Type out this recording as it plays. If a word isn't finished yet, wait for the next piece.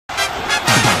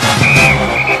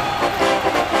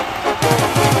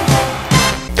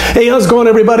Hey, how's it going,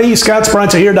 everybody? Scott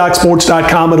Spreitzer here,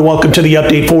 DocSports.com, and welcome to the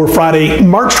update for Friday,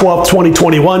 March 12th,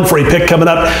 2021. Free pick coming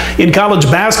up in college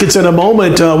baskets in a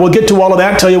moment. We'll get to all of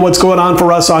that, tell you what's going on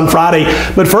for us on Friday.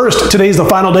 But first, today's the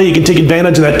final day you can take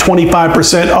advantage of that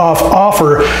 25% off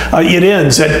offer. It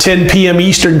ends at 10 p.m.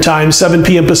 Eastern Time, 7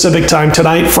 p.m. Pacific Time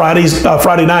tonight,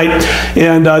 Friday night,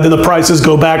 and then the prices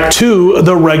go back to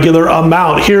the regular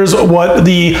amount. Here's what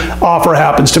the offer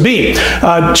happens to be.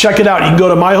 Check it out. You can go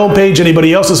to my homepage,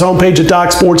 anybody else's homepage at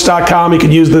DocSports.com. You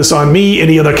can use this on me,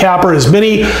 any other capper, as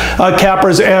many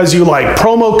cappers as you like.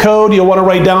 Promo code you'll want to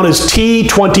write down is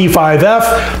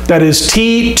T25F. That is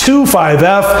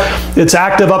T25F. It's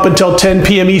active up until 10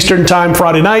 p.m. Eastern Time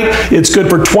Friday night. It's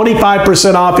good for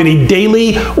 25% off any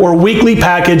daily or weekly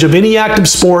package of any active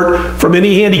sport from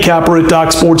any handicapper at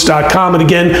DocSports.com. And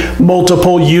again,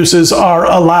 multiple uses are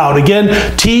allowed. Again,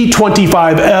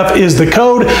 T25F is the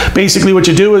code. Basically, what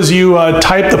you do is you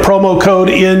type the promo code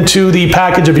into the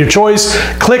package of your choice,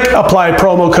 click apply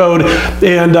promo code,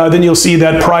 and then you'll see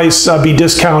that price be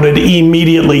discounted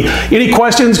immediately. Any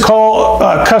questions, call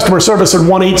customer service at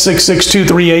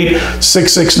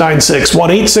 1-866-238-6696.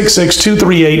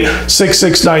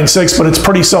 1-866-238-6696, but it's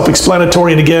pretty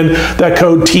self-explanatory. And again, that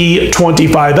code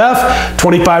T25F,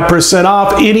 25%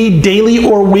 off any daily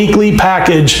or weekly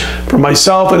package for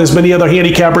myself and as many other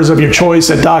handicappers of your choice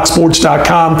at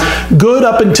DocSports.com. Good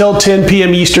up until 10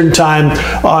 p.m. Eastern Time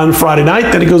on Friday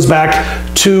night. Then it goes back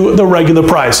to the regular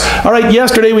price. All right,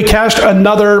 yesterday we cashed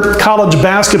another college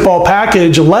basketball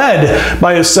package led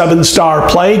by a 7-star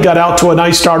play. Got out to a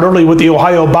nice start early with the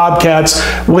Ohio Bobcats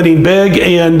winning big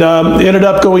and ended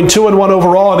up going 2-1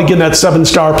 overall. And again, that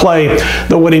 7-star play,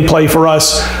 the winning play for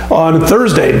us on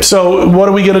Thursday. So what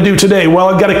are we going to do today? Well,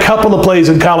 I've got a couple of plays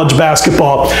in college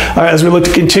basketball as we look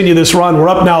to continue this run. We're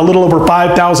up now a little over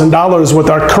 $5,000 with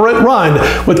our current run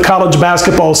with college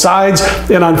basketball sides.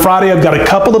 And on Friday, I've got a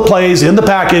couple of plays in the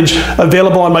package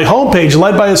available on my homepage,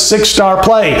 led by a 6-star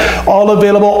play. All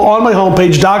available on my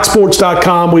homepage,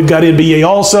 DocSports.com. We've got NBA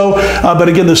also. But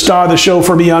again, the star of the show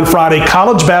for me on Friday,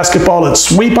 college basketball. Let's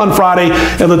sweep on Friday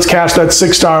and let's cash that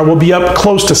 6-star. We'll be up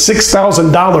close to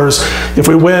 $6,000 if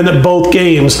we win both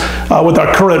games with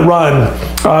our current run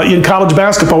in college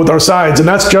basketball with our sides. And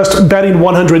that's just betting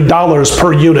 $100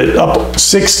 per unit, up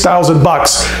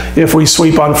 $6,000 if we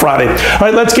sweep on Friday. All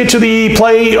right, let's get to the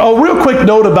play. A real quick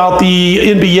note about the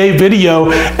NBA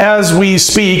video as we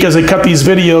speak, as I cut these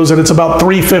videos, and it's about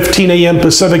 3:15 a.m.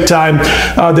 Pacific Time.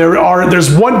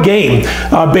 There's one game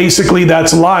basically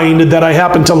that's lined that I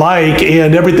happen to like,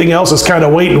 and everything else is kind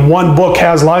of waiting. One book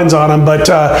has lines on them, but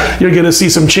you're going to see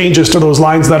some changes to those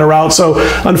lines that are out. So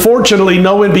unfortunately,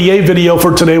 no NBA video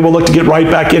for today. We'll look to get right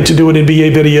back into doing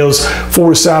NBA videos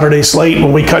for Saturday slate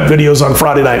when we cut videos on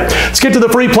Friday night. Let's get to the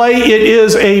free play. It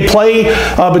is a play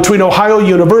between Ohio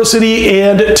University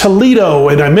and Toledo.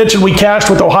 And I mentioned we cashed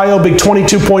with Ohio, big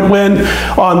 22-point win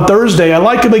on Thursday. I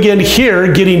like them again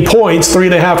here, getting points,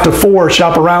 3.5 to 4.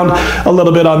 Shop around a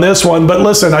little bit on this one. But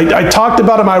listen, I talked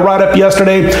about in my write-up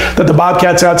yesterday that the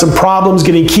Bobcats had some problems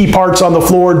getting key parts on the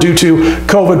floor due to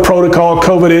COVID protocol,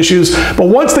 COVID issues. But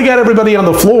once they got everybody on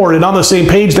the floor and on the same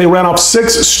page, they ran off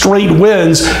 6 straight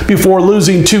wins before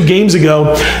losing 2 games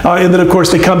ago. And then, of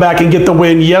course, they come back and get the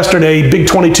win yesterday, big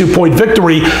 22-point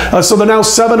victory. So they're now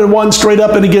 7-1 straight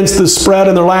up and against the spread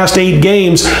in their last 8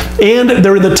 games. And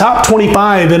they're in the top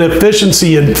 25 in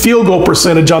efficiency and field goal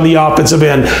percentage on the offensive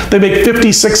end. They make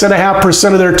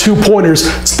 56.5% of their 2-pointers.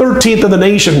 It's 13th in the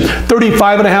nation.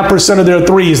 35.5% of their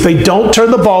threes. They don't turn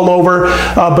the ball over,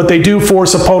 but they do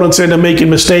force opponents into making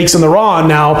mistakes. And they're on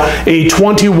now a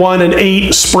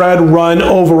 21-8 spread run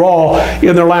overall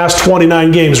in their last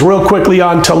 29 games. Real quickly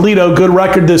on Toledo, good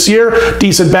record this year.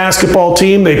 Decent basketball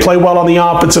team. They play well on the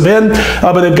offensive end,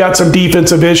 but they've got some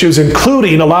defensive issues,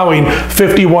 including allowing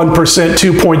 51%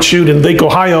 2-point shooting. I think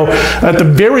Ohio, at the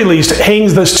very least,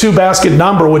 hangs this 2-basket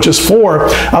number, which is 4.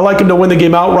 I like them to win the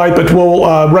game outright, but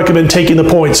we'll recommend taking the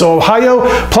points. So Ohio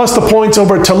plus the points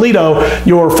over Toledo,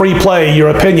 your free play, your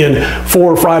opinion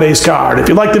for Friday's card. If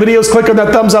you like the videos, click on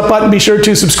that thumbs up button. Be sure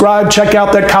to subscribe. Check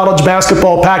out that college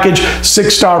basketball package.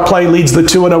 6-star play leads the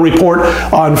 2-0 report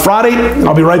on Friday.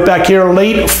 I'll be right back here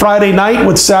late Friday night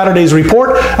with Saturday's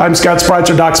report. I'm Scott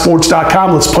Spreitzer,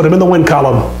 DocSports.com. Let's put him in the win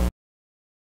column.